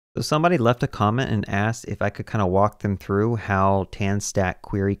So somebody left a comment and asked if I could kind of walk them through how Tanstack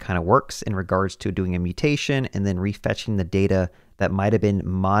query kind of works in regards to doing a mutation and then refetching the data that might have been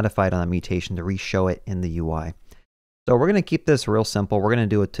modified on the mutation to re-show it in the UI. So we're going to keep this real simple. We're going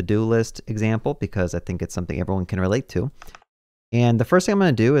to do a to-do list example because I think it's something everyone can relate to. And the first thing I'm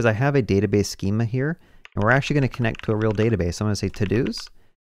going to do is I have a database schema here, and we're actually going to connect to a real database. So I'm going to say to-dos,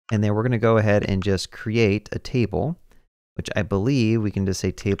 and then we're going to go ahead and just create a table, which I believe we can just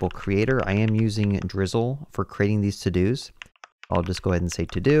say table creator. I am using Drizzle for creating these to-dos. I'll just go ahead and say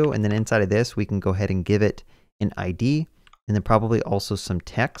to-do, and then inside of this, we can go ahead and give it an ID, and then probably also some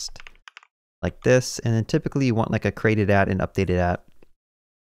text like this. And then typically you want like a created at and updated at,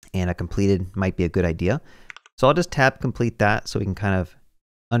 and a completed might be a good idea. So I'll just tab complete that so we can kind of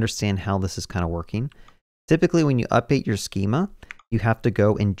understand how this is kind of working. Typically when you update your schema, you have to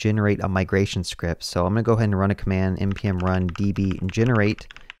go and generate a migration script. So I'm going to go ahead and run a command, npm run db generate.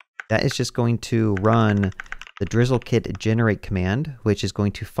 That is just going to run the drizzlekit generate command, which is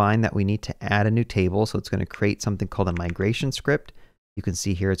going to find that we need to add a new table. So it's going to create something called a migration script. You can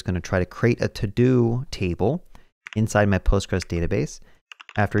see here it's going to try to create a to-do table inside my Postgres database.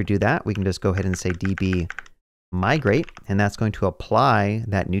 After we do that, we can just go ahead and say db migrate, and that's going to apply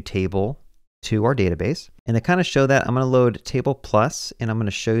that new table to our database. And to kind of show that, I'm going to load table plus, and I'm going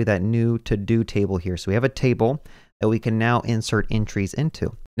to show you that new to-do table here. So we have a table that we can now insert entries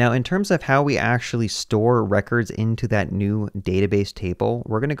into. Now, in terms of how we actually store records into that new database table,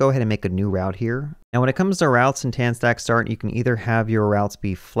 we're going to go ahead and make a new route here. Now, when it comes to routes in Tanstack Start, you can either have your routes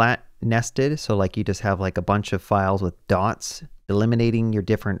be flat nested, so like you just have like a bunch of files with dots eliminating your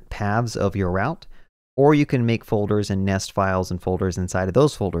different paths of your route, or you can make folders and nest files and folders inside of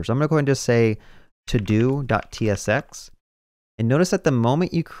those folders. I'm going to go ahead and just say todo.tsx. And notice that the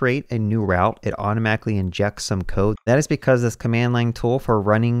moment you create a new route, it automatically injects some code. That is because this command line tool for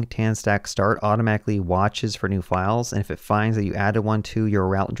running Tanstack Start automatically watches for new files. And if it finds that you added one to your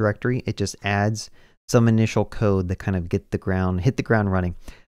route directory, it just adds some initial code that kind of hit the ground running.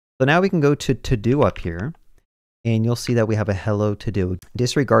 So now we can go to to-do up here, and you'll see that we have a hello to-do.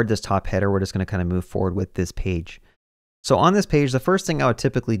 Disregard this top header. We're just going to kind of move forward with this page. So on this page, the first thing I would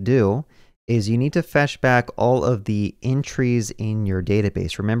typically do is you need to fetch back all of the entries in your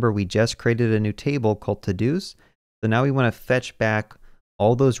database. Remember, we just created a new table called to-dos. So now we want to fetch back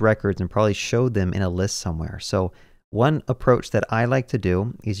all those records and probably show them in a list somewhere. So one approach that I like to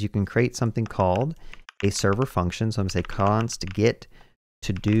do is you can create something called a server function. So I'm going to say const get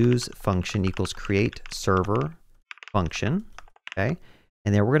to-dos function equals create server function. Okay.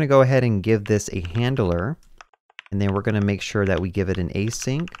 And then we're going to go ahead and give this a handler. And then we're going to make sure that we give it an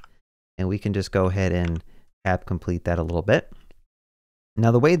async. And we can just go ahead and tab complete that a little bit.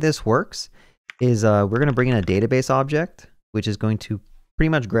 Now the way this works is we're going to bring in a database object, which is going to pretty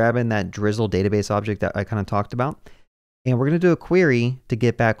much grab in that Drizzle database object that I kind of talked about. And we're going to do a query to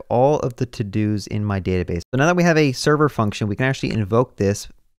get back all of the to-dos in my database. So now that we have a server function, we can actually invoke this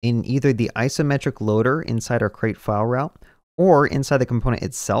in either the isometric loader inside our create file route, or inside the component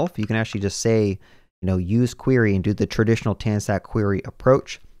itself. You can actually just say, use query and do the traditional Tanstack query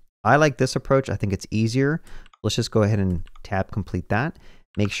approach. I like this approach. I think it's easier. Let's just go ahead and tab complete that.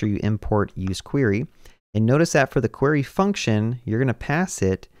 Make sure you import use query. And notice that for the query function, you're going to pass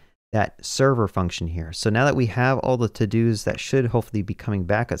it that server function here. So now that we have all the to-dos that should hopefully be coming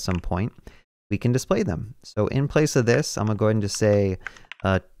back at some point, we can display them. So in place of this, I'm going to go ahead and just say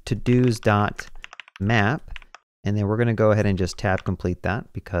to-dos.map. And then we're going to go ahead and just tab complete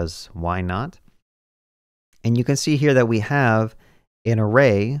that because why not? And you can see here that we have an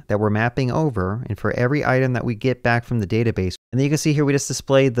array that we're mapping over, and for every item that we get back from the database, and then you can see here we just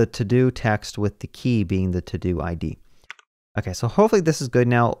displayed the to-do text with the key being the to-do ID. Okay, so hopefully this is good.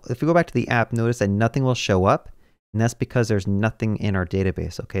 Now, if we go back to the app, notice that nothing will show up, and that's because there's nothing in our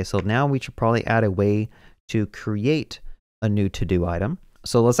database. Okay, so now we should probably add a way to create a new to-do item.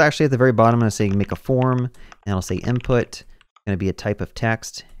 So let's actually at the very bottom, I'm going to say make a form, and I'll say input, going to be a type of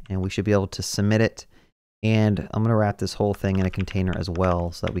text, and we should be able to submit it. And I'm going to wrap this whole thing in a container as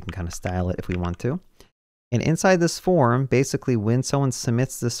well so that we can kind of style it if we want to. And inside this form, basically when someone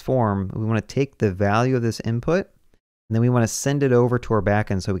submits this form, we want to take the value of this input, and then we want to send it over to our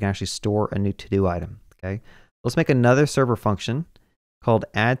backend so we can actually store a new to-do item. Okay. Let's make another server function called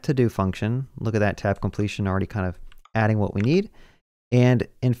add to-do function. Look at that tab completion already kind of adding what we need. And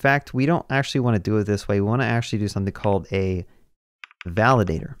in fact, we don't actually want to do it this way. We want to actually do something called a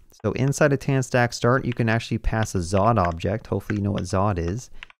validator. So inside of Tanstack Start, you can actually pass a Zod object. Hopefully you know what Zod is.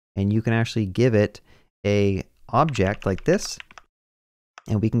 And you can actually give it a object like this.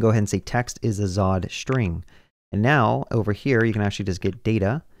 And we can go ahead and say text is a Zod string. And now over here, you can actually just get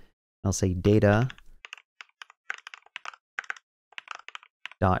data. I'll say data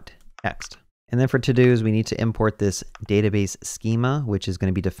dot text. And then for to-dos, we need to import this database schema, which is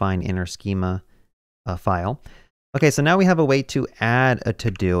going to be defined in our schema file. Okay, so now we have a way to add a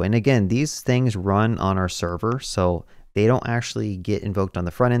to-do. And again, these things run on our server, so they don't actually get invoked on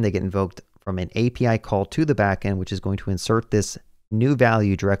the front end. They get invoked from an API call to the back end, which is going to insert this new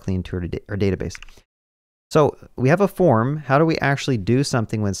value directly into our database. So we have a form. How do we actually do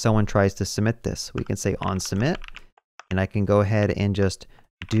something when someone tries to submit this? We can say on submit, and I can go ahead and just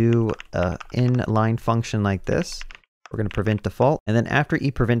do an inline function like this. We're going to prevent default. And then after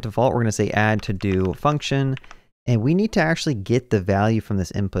prevent default, we're going to say add to do function. And we need to actually get the value from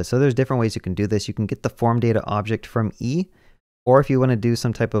this input. So there's different ways you can do this. You can get the form data object from E, or if you want to do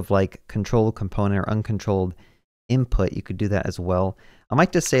some type of like controlled component or uncontrolled input, you could do that as well. I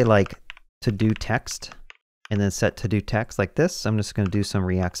might just say like to do text and then set to do text like this. I'm just going to do some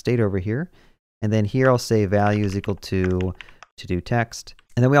React state over here. And then here I'll say value is equal to do text.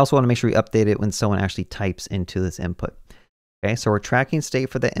 And then we also want to make sure we update it when someone actually types into this input. Okay, so we're tracking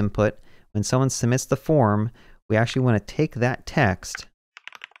state for the input. When someone submits the form, we actually want to take that text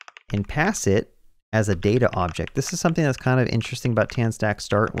and pass it as a data object. This is something that's kind of interesting about Tanstack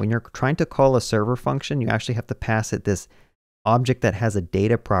Start. When you're trying to call a server function, you actually have to pass it this object that has a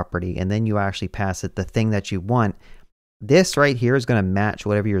data property, and then you actually pass it the thing that you want. This right here is going to match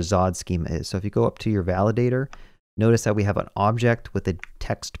whatever your Zod schema is. So if you go up to your validator, notice that we have an object with a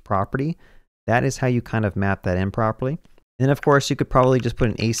text property. That is how you kind of map that in properly. And then of course you could probably just put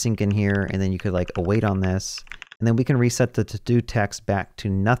an async in here, and then you could like await on this. And then we can reset the to-do text back to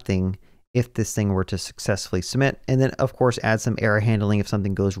nothing if this thing were to successfully submit. And then of course add some error handling. If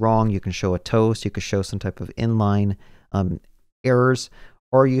something goes wrong, you can show a toast, you could show some type of inline errors,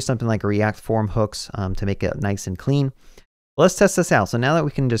 or use something like React form hooks to make it nice and clean. Let's test this out. So now that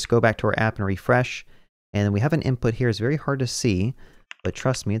we can just go back to our app and refresh, and we have an input here. It's very hard to see, but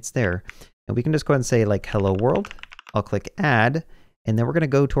trust me, it's there. And we can just go ahead and say like hello world. I'll click add. And then we're going to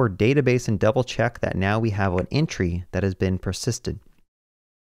go to our database and double check that now we have an entry that has been persisted.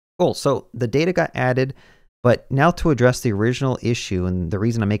 Cool, so the data got added, but now to address the original issue, and the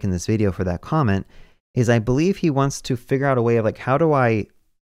reason I'm making this video for that comment, is I believe he wants to figure out a way of like, how do I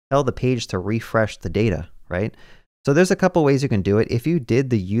tell the page to refresh the data, right? So there's a couple ways you can do it. If you did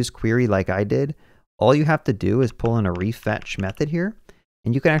the use query like I did, all you have to do is pull in a refetch method here,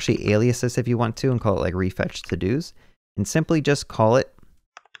 and you can actually alias this if you want to and call it like refetch to-dos. And simply just call it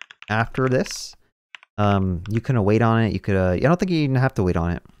after this. You can wait on it. You could, I don't think you even have to wait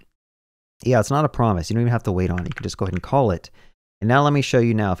on it. Yeah, it's not a promise. You don't even have to wait on it. You can just go ahead and call it. And now let me show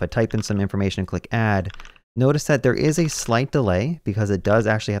you now, if I type in some information and click add, notice that there is a slight delay because it does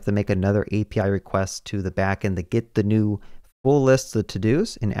actually have to make another API request to the backend to get the new full list of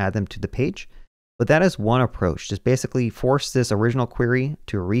to-dos and add them to the page. But that is one approach. Just basically force this original query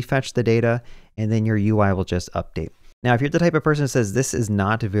to refetch the data, and then your UI will just update. Now, if you're the type of person that says this is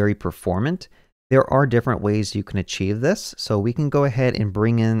not very performant, there are different ways you can achieve this. So we can go ahead and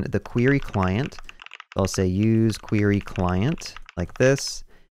bring in the query client. So I'll say use query client like this,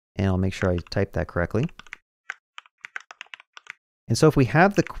 and I'll make sure I type that correctly. And so if we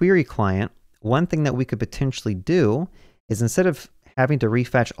have the query client, one thing that we could potentially do is instead of having to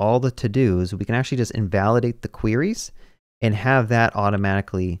refetch all the to-dos, we can actually just invalidate the queries and have that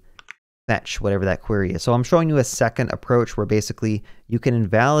automatically fetch whatever that query is. So I'm showing you a second approach where basically you can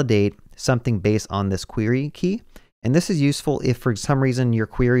invalidate something based on this query key. And this is useful if for some reason your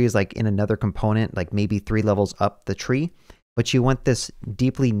query is like in another component, like maybe 3 levels up the tree, but you want this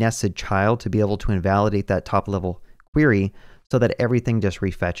deeply nested child to be able to invalidate that top level query so that everything just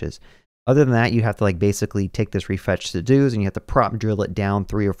refetches. Other than that, you have to like basically take this refetch to do's and you have to prop drill it down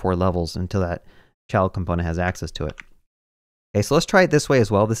 3 or 4 levels until that child component has access to it. Okay, so let's try it this way as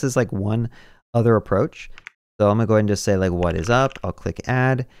well. This is like one other approach. So I'm gonna go ahead and just say like, what is up? I'll click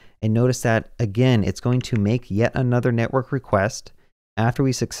add, and notice that again, it's going to make yet another network request after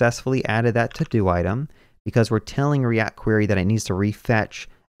we successfully added that to-do item, because we're telling React Query that it needs to refetch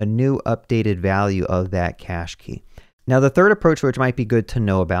a new updated value of that cache key. Now, the third approach, which might be good to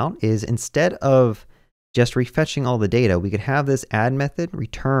know about, is instead of just refetching all the data, we could have this add method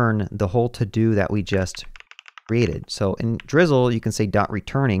return the whole to-do that we just created. So in Drizzle, you can say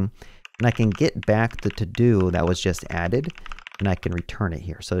 .returning, and I can get back the to-do that was just added, and I can return it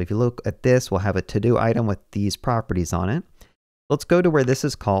here. So if you look at this, we'll have a to-do item with these properties on it. Let's go to where this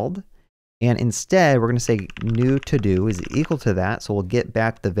is called, and instead we're going to say new to-do is equal to that, so we'll get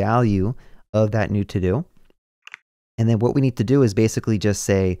back the value of that new to-do. And then what we need to do is basically just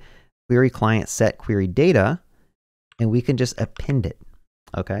say query client set query data, and we can just append it.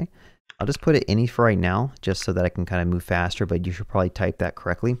 Okay. I'll just put it any for right now, just so that I can kind of move faster, but you should probably type that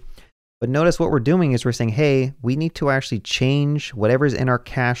correctly. But notice what we're doing is we're saying, hey, we need to actually change whatever's in our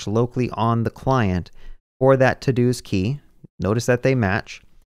cache locally on the client for that to-dos key. Notice that they match.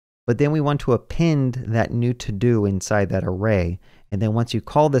 But then we want to append that new to-do inside that array. And then once you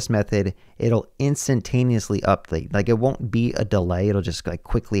call this method, it'll instantaneously update. Like it won't be a delay, it'll just like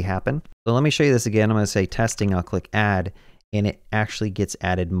quickly happen. So let me show you this again. I'm gonna say testing, I'll click add, and it actually gets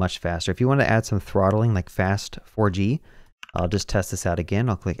added much faster. If you want to add some throttling like fast 4G, I'll just test this out again.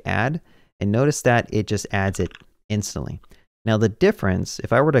 I'll click add, and notice that it just adds it instantly. Now the difference,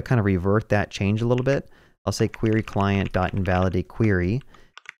 if I were to kind of revert that change a little bit, I'll say query client.invalidate query.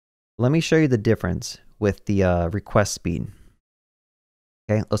 Let me show you the difference with the request speed.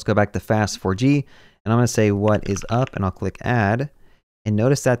 Okay, let's go back to fast 4G, and I'm going to say what is up, and I'll click add. And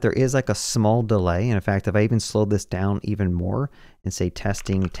notice that there is like a small delay. And in fact, if I even slowed this down even more and say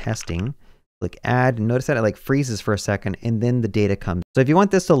testing, testing, click add, and notice that it like freezes for a second and then the data comes. So if you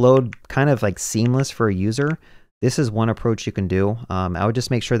want this to load kind of like seamless for a user, this is one approach you can do. I would just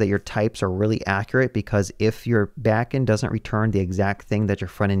make sure that your types are really accurate, because if your backend doesn't return the exact thing that your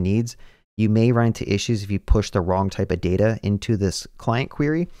front end needs, you may run into issues if you push the wrong type of data into this client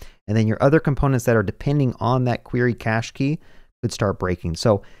query. And then your other components that are depending on that query cache key could start breaking.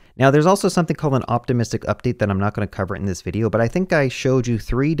 So now there's also something called an optimistic update that I'm not going to cover in this video, but I think I showed you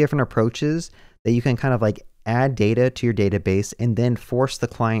 3 different approaches that you can kind of like add data to your database and then force the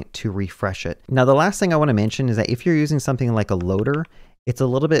client to refresh it. Now the last thing I want to mention is that if you're using something like a loader, it's a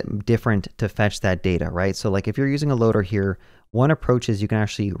little bit different to fetch that data, right? So like if you're using a loader here, one approach is you can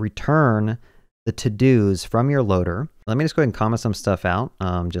actually return the to-dos from your loader. Let me just go ahead and comment some stuff out,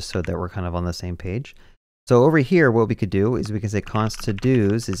 just so that we're kind of on the same page. So over here, what we could do is we can say const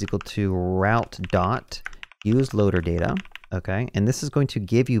to-dos is equal to route dot use loader data. Okay, and this is going to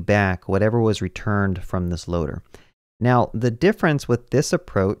give you back whatever was returned from this loader. Now, the difference with this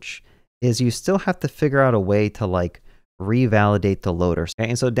approach is you still have to figure out a way to like revalidate the loader. Okay,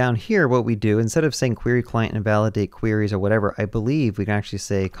 and so down here, what we do, instead of saying query client invalidate queries or whatever, I believe we can actually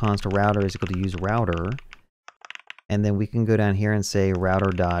say const router is equal to use router. And then we can go down here and say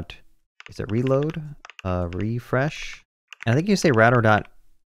router dot, is it reload? Refresh. And I think you say router dot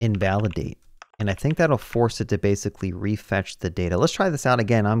invalidate. And I think that'll force it to basically refetch the data. Let's try this out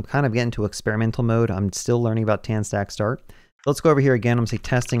again. I'm kind of getting to experimental mode. I'm still learning about Tanstack Start. Let's go over here again. I'm going to say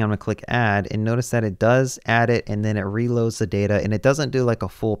testing. I'm going to click add, and notice that it does add it, and then it reloads the data, and it doesn't do like a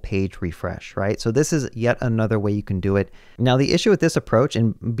full page refresh, right? So this is yet another way you can do it. Now the issue with this approach,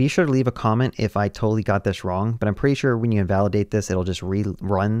 and be sure to leave a comment if I totally got this wrong, but I'm pretty sure when you invalidate this, it'll just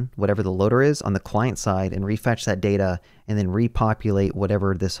rerun whatever the loader is on the client side and refetch that data and then repopulate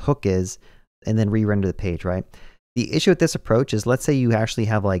whatever this hook is and then re-render the page, right? The issue with this approach is, let's say you actually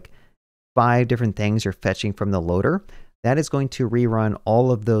have like 5 different things you're fetching from the loader. That is going to rerun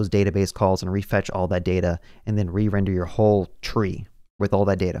all of those database calls and refetch all that data and then re-render your whole tree with all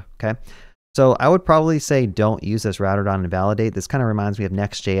that data, okay? So I would probably say don't use this router.invalidate. This kind of reminds me of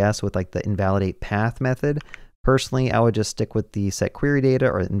Next.js with like the invalidate path method. Personally, I would just stick with the set query data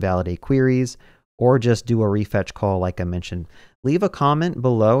or invalidate queries, or just do a refetch call like I mentioned. Leave a comment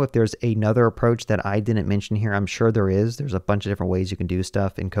below if there's another approach that I didn't mention here. I'm sure there is. There's a bunch of different ways you can do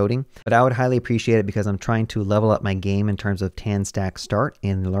stuff in coding, but I would highly appreciate it because I'm trying to level up my game in terms of Tanstack Start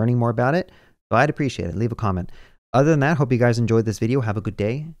and learning more about it. So I'd appreciate it. Leave a comment. Other than that, hope you guys enjoyed this video. Have a good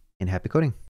day and happy coding.